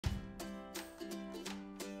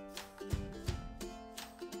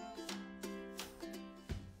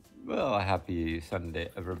Well, happy Sunday,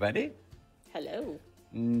 everybody. Hello.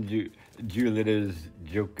 Julietta's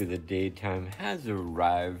joke of the daytime has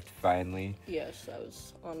arrived finally. Yes, I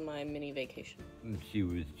was on my mini vacation.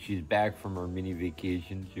 She's back from her mini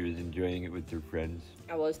vacation. She was enjoying it with her friends.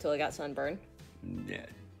 I was till I got sunburned. Yeah,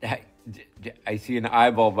 I see an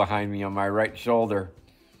eyeball behind me on my right shoulder.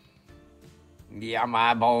 Yeah, I'm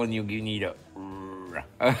eyeballing you. You need a.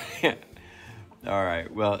 All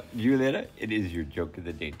right. Well, Julietta, it is your joke of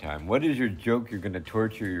the daytime. What is your joke you're going to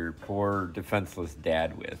torture your poor, defenseless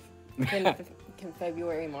dad with? Can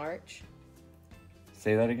February March?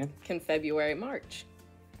 Say that again? Can February March?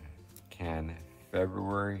 Can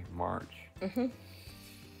February March? Mm-hmm.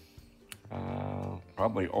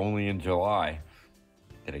 Probably only in July.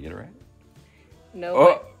 Did I get it right? No,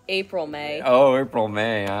 Oh. April, May. Oh, April,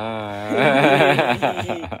 May.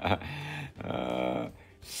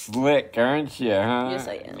 Slick, aren't you, huh? Yes,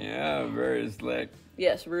 I am. Yeah, very slick.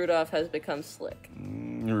 Yes, Rudolph has become slick.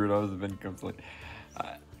 Rudolph's become slick.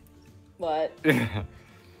 What?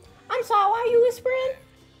 I'm sorry, why are you whispering?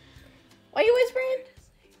 Why are you whispering?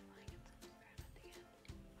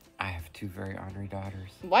 I have two very ornery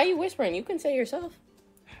daughters. Why are you whispering? You can say yourself.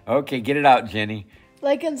 Okay, get it out, Jenny.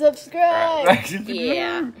 Like and subscribe.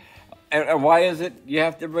 Yeah. And why is it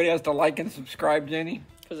everybody has to like and subscribe, Jenny?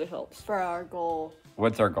 Because it helps. For our goal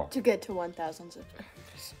What's our goal? to get to 1,000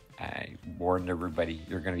 subscribers. I warned everybody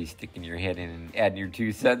you're going to be sticking your head in and adding your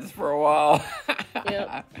 2 cents for a while.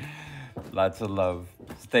 Yep. Lots of love.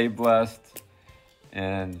 Stay blessed.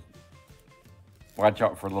 And watch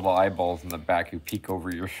out for little eyeballs in the back who peek over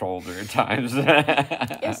your shoulder at times.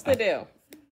 Yes, they do.